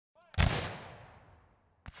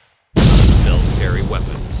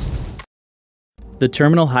weapons. The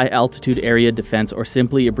Terminal High Altitude Area Defense, or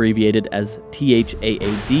simply abbreviated as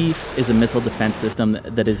THAAD, is a missile defense system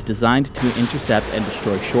that is designed to intercept and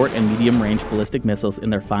destroy short and medium-range ballistic missiles in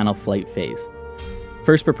their final flight phase.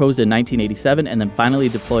 First proposed in 1987 and then finally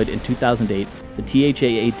deployed in 2008, the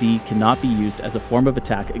THAAD cannot be used as a form of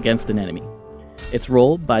attack against an enemy. Its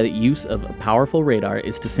role, by the use of a powerful radar,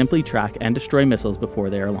 is to simply track and destroy missiles before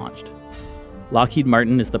they are launched. Lockheed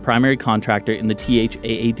Martin is the primary contractor in the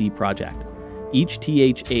THAAD project. Each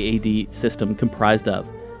THAAD system comprised of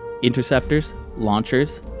interceptors,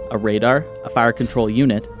 launchers, a radar, a fire control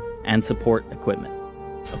unit, and support equipment.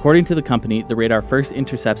 According to the company, the radar first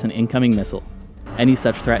intercepts an incoming missile. Any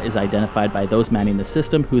such threat is identified by those manning the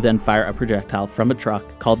system, who then fire a projectile from a truck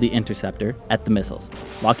called the interceptor at the missiles.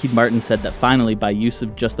 Lockheed Martin said that finally, by use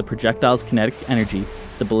of just the projectile's kinetic energy,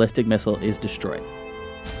 the ballistic missile is destroyed.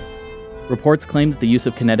 Reports claim that the use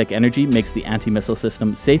of kinetic energy makes the anti-missile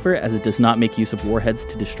system safer, as it does not make use of warheads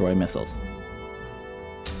to destroy missiles.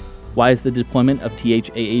 Why is the deployment of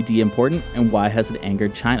THAAD important, and why has it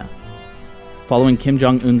angered China? Following Kim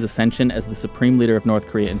Jong-un's ascension as the supreme leader of North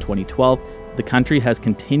Korea in 2012, the country has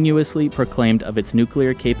continuously proclaimed of its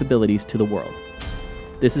nuclear capabilities to the world.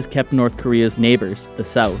 This has kept North Korea's neighbors, the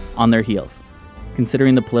South, on their heels.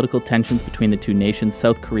 Considering the political tensions between the two nations,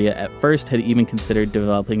 South Korea at first had even considered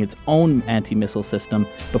developing its own anti-missile system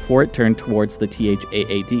before it turned towards the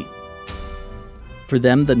THAAD. For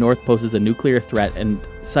them, the North poses a nuclear threat, and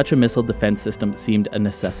such a missile defense system seemed a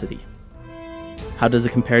necessity. How does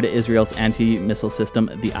it compare to Israel's anti-missile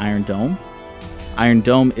system, the Iron Dome? Iron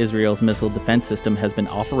Dome, Israel's missile defense system, has been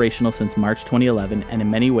operational since March 2011 and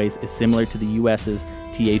in many ways is similar to the US's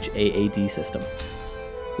THAAD system.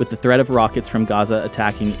 With the threat of rockets from Gaza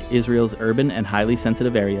attacking Israel's urban and highly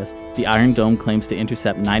sensitive areas, the Iron Dome claims to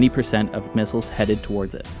intercept 90% of missiles headed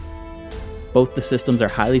towards it. Both the systems are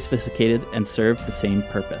highly sophisticated and serve the same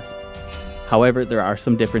purpose. However, there are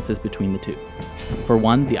some differences between the two. For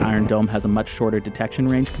one, the Iron Dome has a much shorter detection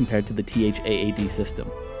range compared to the THAAD system.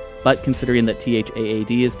 But considering that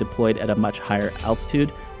THAAD is deployed at a much higher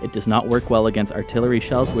altitude, it does not work well against artillery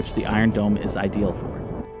shells, which the Iron Dome is ideal for.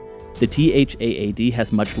 The THAAD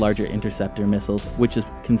has much larger interceptor missiles, which is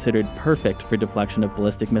considered perfect for deflection of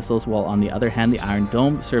ballistic missiles, while on the other hand, the Iron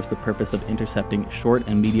Dome serves the purpose of intercepting short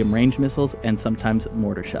and medium range missiles and sometimes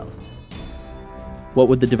mortar shells. What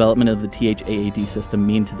would the development of the THAAD system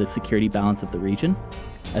mean to the security balance of the region?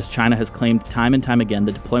 As China has claimed time and time again,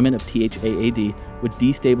 the deployment of THAAD would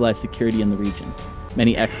destabilize security in the region.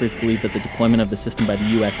 Many experts believe that the deployment of the system by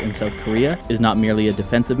the US in South Korea is not merely a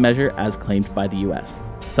defensive measure as claimed by the US.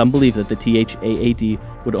 Some believe that the THAAD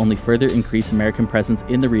would only further increase American presence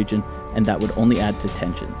in the region, and that would only add to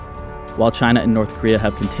tensions. While China and North Korea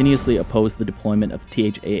have continuously opposed the deployment of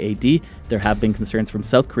THAAD, there have been concerns from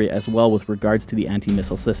South Korea as well with regards to the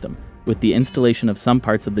anti-missile system. With the installation of some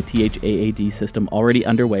parts of the THAAD system already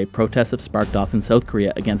underway, protests have sparked off in South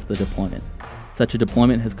Korea against the deployment. Such a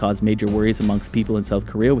deployment has caused major worries amongst people in South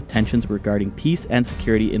Korea, with tensions regarding peace and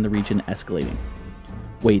security in the region escalating.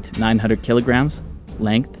 Weight 900 kilograms,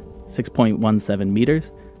 length 6.17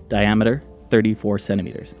 meters, diameter 34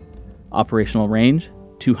 centimeters. Operational range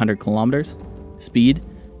 200 kilometers, speed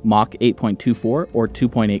Mach 8.24 or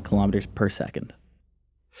 2.8 kilometers per second.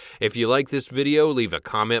 If you like this video, leave a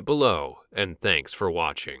comment below, and thanks for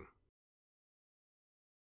watching.